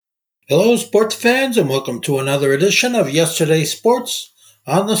Hello, sports fans, and welcome to another edition of Yesterday's Sports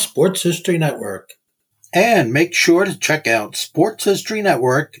on the Sports History Network. And make sure to check out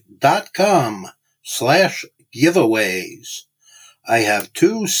sportshistorynetwork.com/giveaways. I have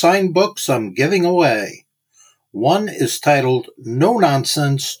two signed books I'm giving away. One is titled No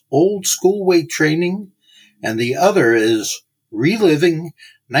Nonsense Old School Weight Training, and the other is Reliving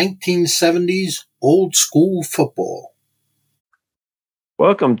 1970s Old School Football.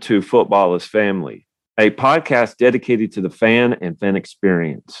 Welcome to Football is Family, a podcast dedicated to the fan and fan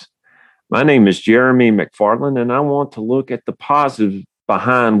experience. My name is Jeremy McFarland, and I want to look at the positive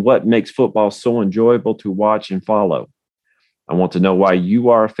behind what makes football so enjoyable to watch and follow. I want to know why you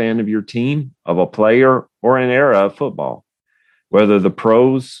are a fan of your team, of a player, or an era of football. Whether the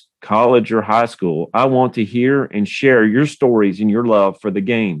pros, college, or high school, I want to hear and share your stories and your love for the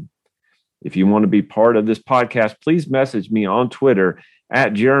game. If you want to be part of this podcast, please message me on Twitter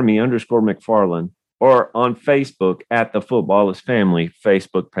at Jeremy_McFarland or on Facebook at the Football is Family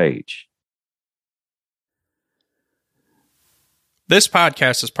Facebook page. This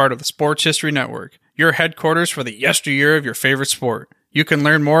podcast is part of the Sports History Network, your headquarters for the yesteryear of your favorite sport. You can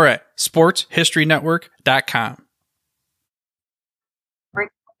learn more at sportshistorynetwork.com. I'd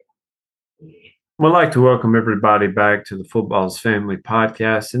like to welcome everybody back to the Football is Family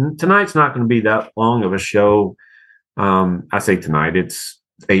podcast. And tonight's not going to be that long of a show. I say tonight, it's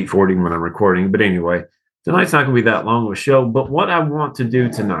 8:40 when I'm recording. But anyway, tonight's not going to be that long of a show. But what I want to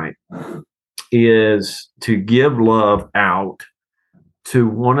do tonight is to give love out to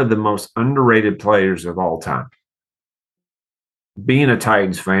one of the most underrated players of all time. Being a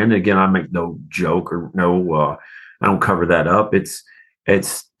Titans fan, again, I make no joke or I don't cover that up. It's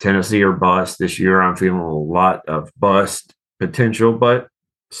Tennessee or bust. This year I'm feeling a lot of bust potential, but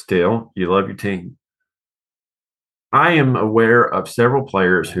still, you love your team. I am aware of several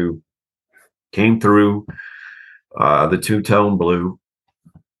players who came through the two-tone blue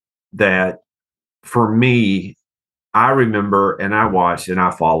that, for me, I remember and I watched and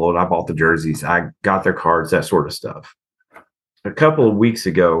I followed. I bought the jerseys. I got their cards, that sort of stuff. A couple of weeks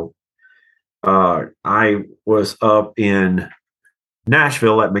ago, I was up in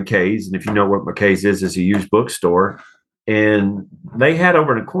Nashville at McKay's, and if you know what McKay's is, it's a used bookstore, and they had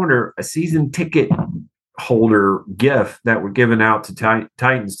over in the corner a season ticket holder gift that were given out to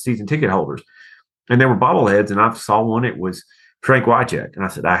Titans season ticket holders, and they were bobbleheads, and I saw one. It was Frank Wycheck, and I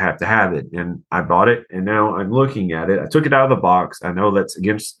said, I have to have it, and I bought it, and now I'm looking at it. I took it out of the box. I know that's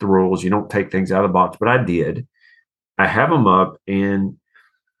against the rules. You don't take things out of the box, but I did. I have them up, and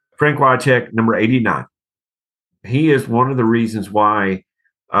Frank Wycheck, number 89. He is one of the reasons why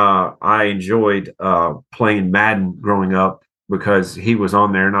I enjoyed playing Madden growing up, because he was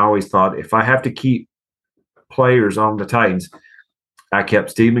on there. And I always thought, if I have to keep players on the Titans, I kept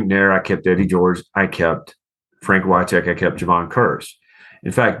Steve McNair, I kept Eddie George, I kept Frank Wycheck, I kept Javon Curse.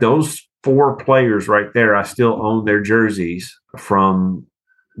 In fact, those four players right there, I still own their jerseys from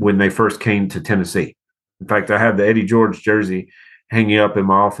when they first came to Tennessee. In fact, I have the Eddie George jersey hanging up in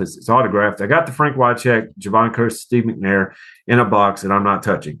my office. It's autographed. I got the Frank Wycheck, Javon Curse, Steve McNair in a box that I'm not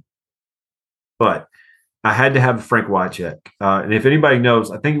touching. But I had to have a Frank Wycheck. And if anybody knows,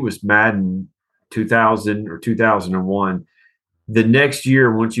 I think it was Madden 2000 or 2001. The next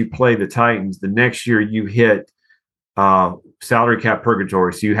year, once you play the Titans, the next year you hit salary cap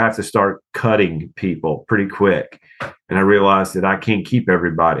purgatory. So you have to start cutting people pretty quick. And I realized that I can't keep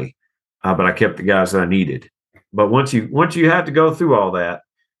everybody, but I kept the guys that I needed. But once you have to go through all that,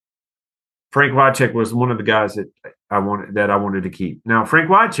 Frank Wycheck was one of the guys that I wanted to keep. Now, Frank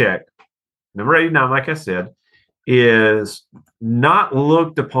Wycheck, number 89, like I said, is not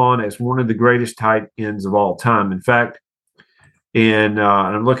looked upon as one of the greatest tight ends of all time. In fact, and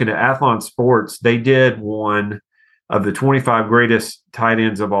I'm looking at Athlon Sports, they did one of the 25 greatest tight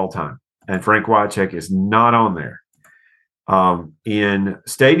ends of all time, and Frank Wycheck is not on there. In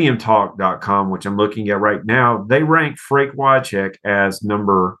StadiumTalk.com, which I'm looking at right now, they rank Frank Wycheck as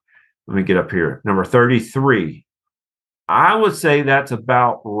number 33. I would say that's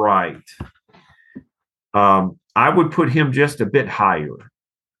about right. I would put him just a bit higher.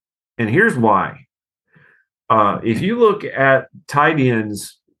 And here's why. If you look at tight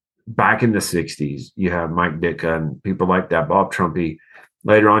ends back in the 60s, you have Mike Ditka and people like that, Bob Trumpy.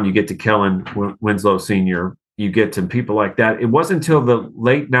 Later on, you get to Kellen Winslow Sr., you get to people like that. It wasn't until the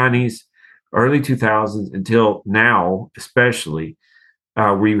late 90s, early 2000s, until now, especially,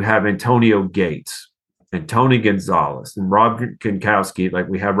 where you have Antonio Gates and Tony Gonzalez and Rob Gronkowski, like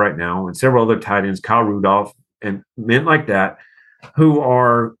we have right now, and several other tight ends, Kyle Rudolph, and men like that, who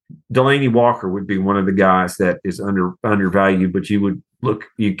are Delaney Walker would be one of the guys that is undervalued, but you would look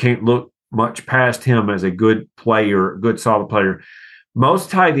much past him as a good player, a good solid player.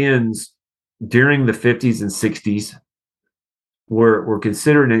 Most tight ends during the 50s and 60s were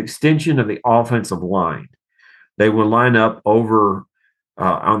considered an extension of the offensive line. They would line up over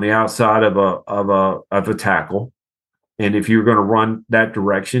on the outside of a tackle, and if you were going to run that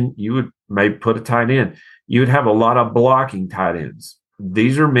direction, you would maybe put a tight end. You would have a lot of blocking tight ends.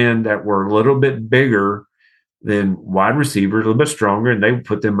 These are men that were a little bit bigger than wide receivers, a little bit stronger, and they would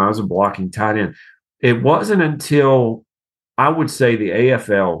put them as a blocking tight end. It wasn't until I would say the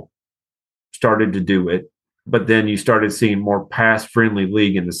AFL started to do it, but then you started seeing more pass-friendly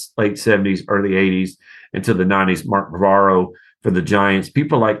league in the late 70s, early 80s, into the 90s. Mark Navarro for the Giants,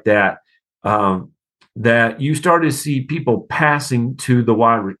 people like that, that you started to see people passing to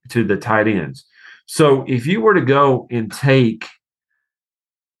the tight ends. So if you were to go and take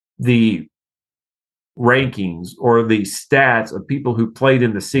the rankings or the stats of people who played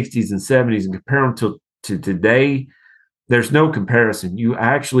in the 60s and 70s and compare them to today, there's no comparison. You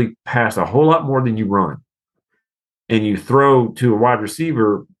actually pass a whole lot more than you run. And you throw to a wide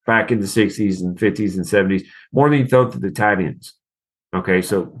receiver back in the 60s and 50s and 70s more than you throw to the tight ends. Okay,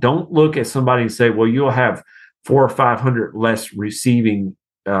 so don't look at somebody and say, well, you'll have 400 or 500 less receiving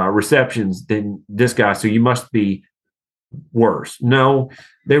receptions than this guy, so you must be worse. No,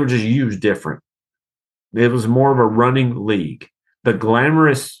 they were just used different. It was more of a running league. The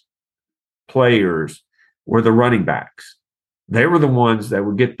glamorous players were the running backs. They were the ones that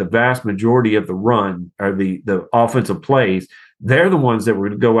would get the vast majority of the run or the offensive plays. They're the ones that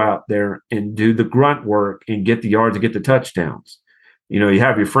would go out there and do the grunt work and get the yards and get the touchdowns. You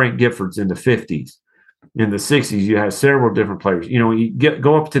have your Frank Giffords in the 50s. In the 60s, you had several different players. You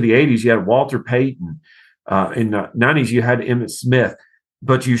go up to the 80s, you had Walter Payton. In the 90s, you had Emmitt Smith.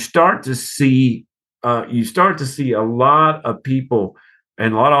 But you start to see a lot of people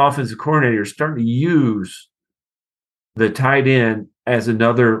and a lot of offensive coordinators starting to use the tight end as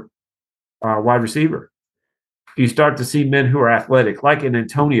another wide receiver. You start to see men who are athletic, like an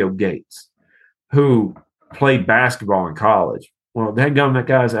Antonio Gates, who played basketball in college. Well, that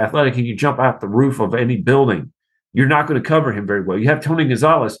guy's athletic. He can jump out the roof of any building. You're not going to cover him very well. You have Tony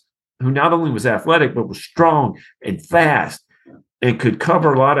Gonzalez, who not only was athletic, but was strong and fast and could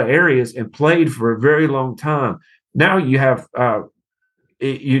cover a lot of areas and played for a very long time. Now you have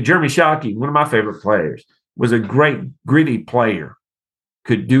Jeremy Shockey, one of my favorite players, was a great gritty player,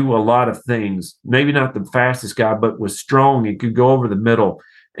 could do a lot of things. Maybe not the fastest guy, but was strong and could go over the middle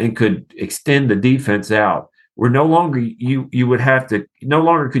and could extend the defense out. Where no longer could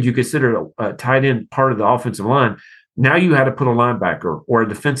you consider a tight end part of the offensive line. Now you had to put a linebacker or a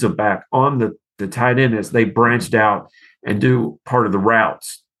defensive back on the tight end as they branched out and do part of the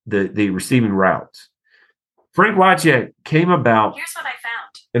routes, the receiving routes. Frank Wycheck came about. Here's what I found.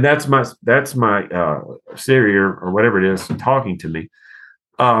 And that's my Siri or whatever it is talking to me.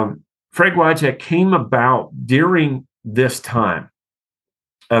 Frank Wycheck came about during this time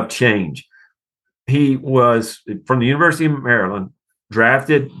of change. He was from the University of Maryland,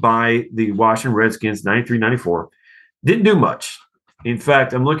 drafted by the Washington Redskins, 93-94. Didn't do much. In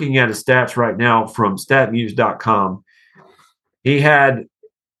fact, I'm looking at his stats right now from statnews.com. He had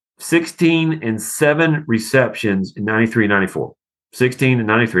 16 and 7 receptions in 93-94. 16 and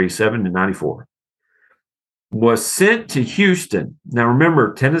 93, 7 and 94. Was sent to Houston. Now,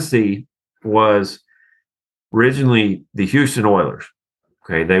 remember, Tennessee was originally the Houston Oilers.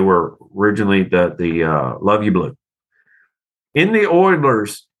 Okay, they were originally the Love You Blue. In the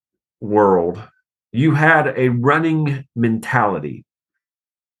Oilers world, you had a running mentality.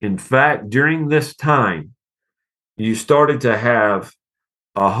 In fact, during this time, you started to have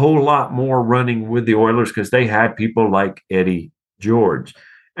a whole lot more running with the Oilers because they had people like Eddie George.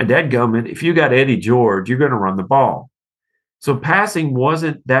 And dadgummit, if you got Eddie George, you're going to run the ball. So passing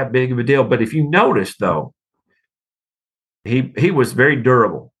wasn't that big of a deal. But if you notice, though, he was very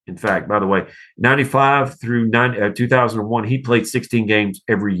durable. In fact, by the way, 95 through 2001, he played 16 games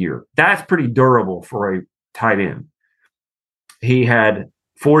every year. That's pretty durable for a tight end. He had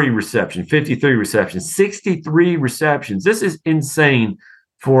 40 receptions, 53 receptions, 63 receptions. This is insane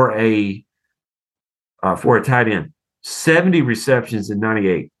for a tight end. 70 receptions in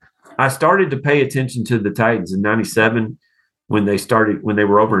 98. I started to pay attention to the Titans in 97 when they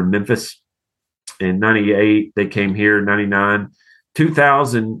were over in Memphis. In 98, they came here. 99,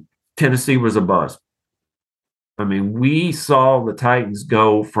 2000, Tennessee was a bust. I mean, we saw the Titans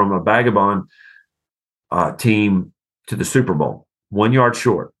go from a vagabond team to the Super Bowl, 1 yard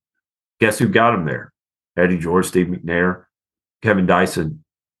short. Guess who got them there? Eddie George, Steve McNair, Kevin Dyson,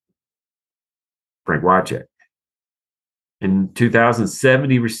 Frank Wycheck. In 2000,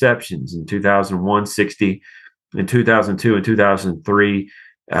 70 receptions. In 2001, 60. In 2002 and 2003,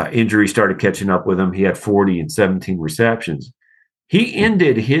 injuries started catching up with him. He had 40 and 17 receptions. He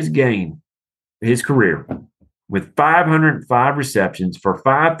ended his career, with 505 receptions for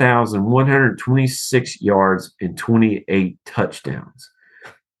 5,126 yards and 28 touchdowns.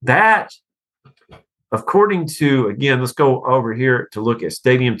 That, according to, again, let's go over here to look at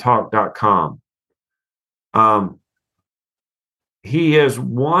stadiumtalk.com. He is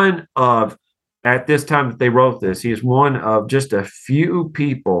one of, at this time that they wrote this, he is one of just a few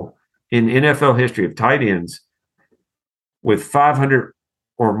people in NFL history of tight ends with 500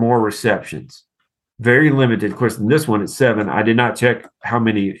 or more receptions. Very limited. Of course, in this one, it's 7. I did not check how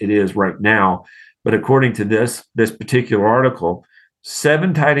many it is right now, but according to this particular article,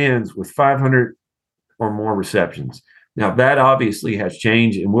 7 tight ends with 500 or more receptions. Now, that obviously has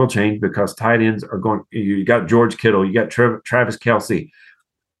changed and will change because tight ends are going – you got George Kittle, you got Travis Kelce.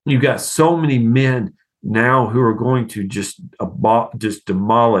 You got so many men now who are going to just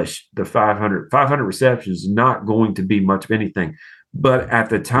demolish the 500. 500 receptions is not going to be much of anything. But at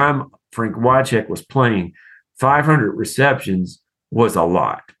the time Frank Wycheck was playing, 500 receptions was a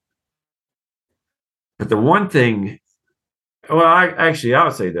lot. But the one thing, well,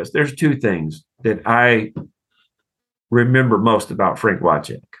 I'll say this. There's 2 things that I remember most about Frank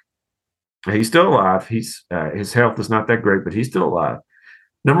Wycheck. He's still alive. His health is not that great, but he's still alive.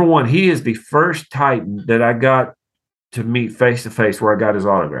 Number 1, he is the first Titan that I got to meet face-to-face where I got his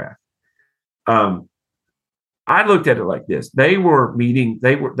autograph. I looked at it like this. They were meeting,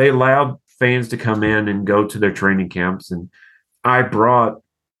 they allowed fans to come in and go to their training camps, and I brought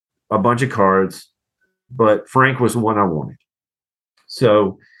a bunch of cards, but Frank was the one I wanted.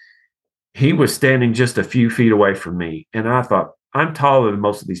 So he was standing just a few feet away from me, and I thought, I'm taller than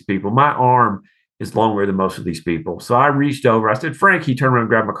most of these people. My arm is longer than most of these people. So I reached over. I said, Frank. He turned around,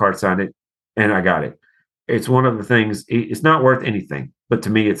 grabbed my card, signed it, and I got it. It's one of the things. It's not worth anything, but to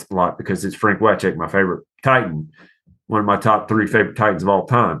me, it's a lot because it's Frank Wycheck, my favorite Titan, one of my top 3 favorite Titans of all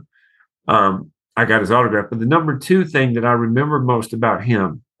time. I got his autograph. But the number 2 thing that I remember most about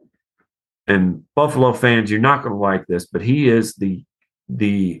him, and Buffalo fans, you're not going to like this, but he is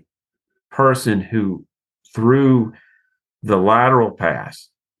the person who threw the lateral pass.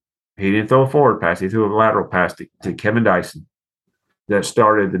 He didn't throw a forward pass. He threw a lateral pass to Kevin Dyson that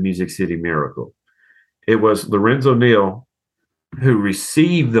started the Music City Miracle. It was Lorenzo Neal who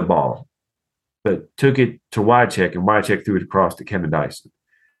received the ball, but took it to Wycheck, and Wycheck threw it across to Kevin Dyson.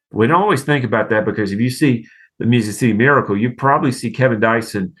 We don't always think about that because if you see the Music City Miracle, you probably see Kevin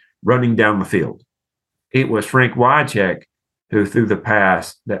Dyson running down the field. It was Frank Wycheck who threw the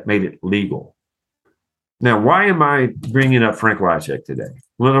pass that made it legal. Now, why am I bringing up Frank Wycheck today?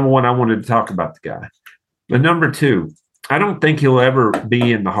 Well, number 1, I wanted to talk about the guy. But number 2, I don't think he'll ever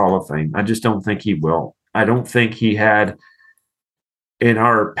be in the Hall of Fame. I just don't think he will. I don't think he had, in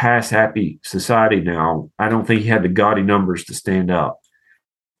our pass-happy society now, I don't think he had the gaudy numbers to stand up.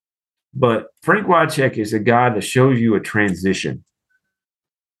 But Frank Wycheck is a guy that shows you a transition.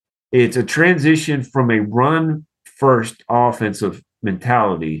 It's a transition from a run-first offensive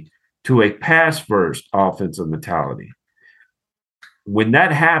mentality to a pass-first offensive mentality. When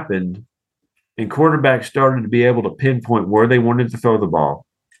that happened and quarterbacks started to be able to pinpoint where they wanted to throw the ball,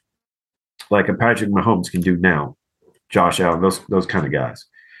 like a Patrick Mahomes can do now, Josh Allen, those kind of guys,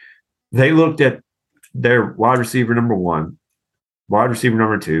 they looked at their wide receiver number 1, wide receiver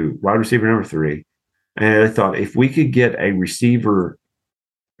number 2, wide receiver number 3, and they thought, if we could get a receiver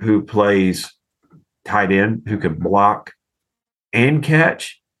who plays tight end, who can block and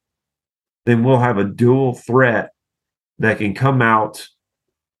catch, then we'll have a dual threat that can come out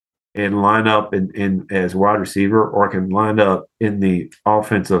and line up in as wide receiver, or can line up on the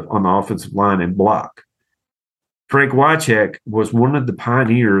offensive line and block. Frank Wycheck was one of the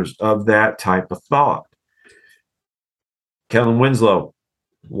pioneers of that type of thought. Kellen Winslow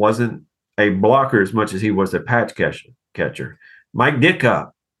wasn't a blocker as much as he was a patch catcher. Mike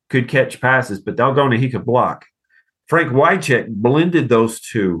Ditka could catch passes, but doggone it, he could block. Frank Wycheck blended those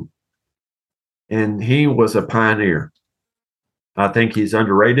two, and he was a pioneer. I think he's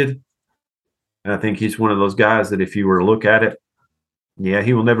underrated. I think he's one of those guys that if you were to look at it, yeah,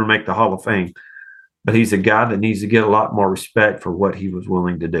 he will never make the Hall of Fame, but he's a guy that needs to get a lot more respect for what he was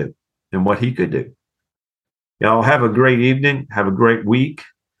willing to do and what he could do. Y'all have a great evening. Have a great week,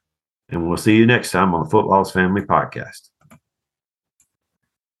 and we'll see you next time on the Football's Family Podcast.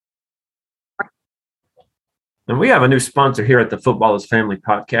 And we have a new sponsor here at the Footballers Family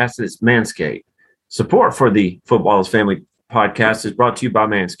Podcast. It's Manscaped. Support for the Footballers Family Podcast is brought to you by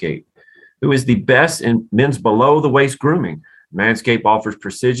Manscaped. who is the best in men's below-the-waist grooming. Manscaped offers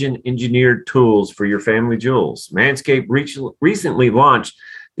precision-engineered tools for your family jewels. Manscaped recently launched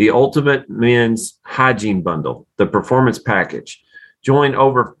the Ultimate Men's Hygiene Bundle, the Performance Package. Join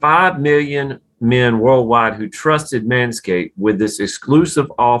over 5 million men worldwide who trusted Manscaped with this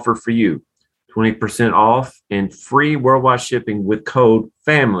exclusive offer for you. 20% off and free worldwide shipping with code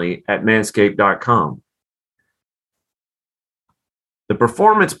FAMILY at manscaped.com. The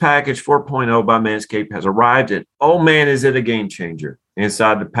Performance Package 4.0 by Manscaped has arrived, and oh man, is it a game changer.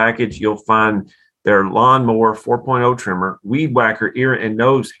 Inside the package, you'll find their Lawnmower 4.0 trimmer, Weed Whacker ear and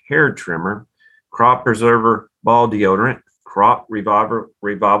nose hair trimmer, Crop Preserver ball deodorant, Crop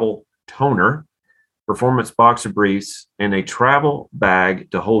Revival toner, Performance boxer briefs, and a travel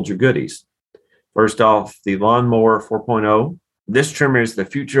bag to hold your goodies. First off, the Lawnmower 4.0. This trimmer is the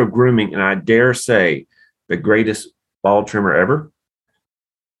future of grooming, and I dare say the greatest ball trimmer ever.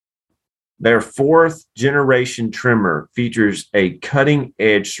 Their 4th generation trimmer features a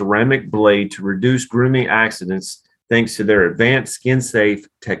cutting-edge ceramic blade to reduce grooming accidents thanks to their advanced skin-safe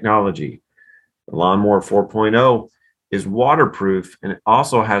technology. The Lawnmower 4.0 is waterproof, and it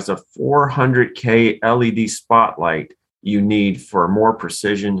also has a 400K LED spotlight you need for a more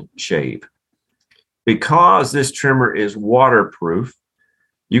precision shave. Because this trimmer is waterproof,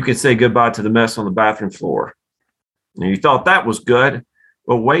 you can say goodbye to the mess on the bathroom floor. Now, you thought that was good?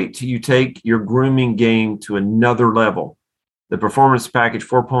 Well, wait till you take your grooming game to another level. The Performance Package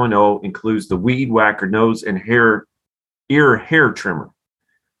 4.0 includes the Weed Whacker nose and ear hair trimmer.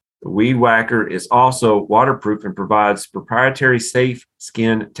 The Weed Whacker is also waterproof and provides proprietary safe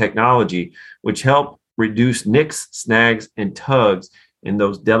skin technology, which help reduce nicks, snags, and tugs in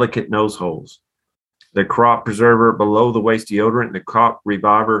those delicate nose holes. The Crop Preserver below-the-waist deodorant and the Crop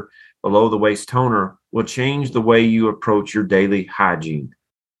Reviver below-the-waist toner will change the way you approach your daily hygiene.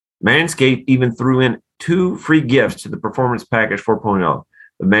 Manscaped even threw in 2 free gifts to the Performance Package 4.0,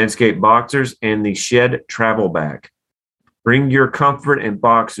 the Manscaped Boxers and the Shed Travel Bag. Bring your comfort and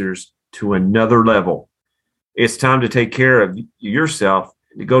boxers to another level. It's time to take care of yourself.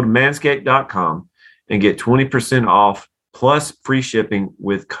 Go to manscaped.com and get 20% off plus free shipping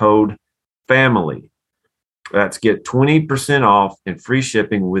with code FAMILY. That's get 20% off and free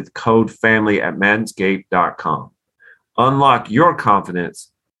shipping with code FAMILY at manscaped.com. Unlock your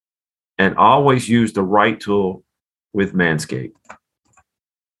confidence and always use the right tool with Manscaped.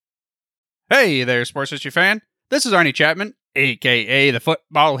 Hey there, sports history fan. This is Arnie Chapman, a.k.a. the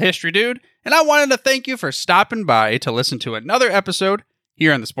Football History Dude, and I wanted to thank you for stopping by to listen to another episode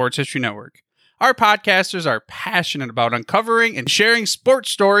here on the Sports History Network. Our podcasters are passionate about uncovering and sharing sports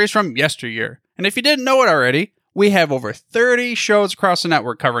stories from yesteryear. And if you didn't know it already, we have over 30 shows across the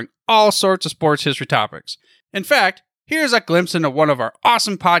network covering all sorts of sports history topics. In fact, here's a glimpse into one of our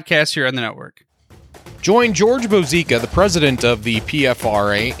awesome podcasts here on the network. Join George Bozica, the president of the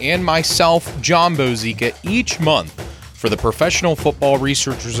PFRA, and myself, John Bozica, each month for the Professional Football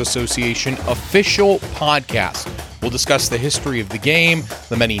Researchers Association official podcast. We'll discuss the history of the game,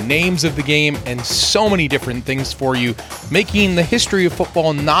 the many names of the game, and so many different things for you, making the history of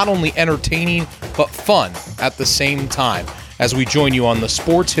football not only entertaining, but fun at the same time, as we join you on the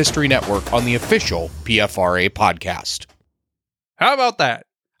Sports History Network on the official PFRA podcast. How about that?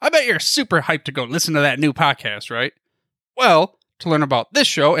 I bet you're super hyped to go listen to that new podcast, right? Well, to learn about this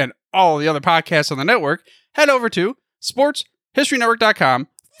show and all the other podcasts on the network, head over to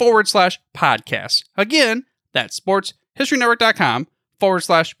sportshistorynetwork.com/podcasts. Again, that's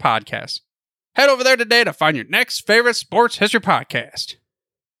sportshistorynetwork.com/podcasts. Head over there today to find your next favorite sports history podcast.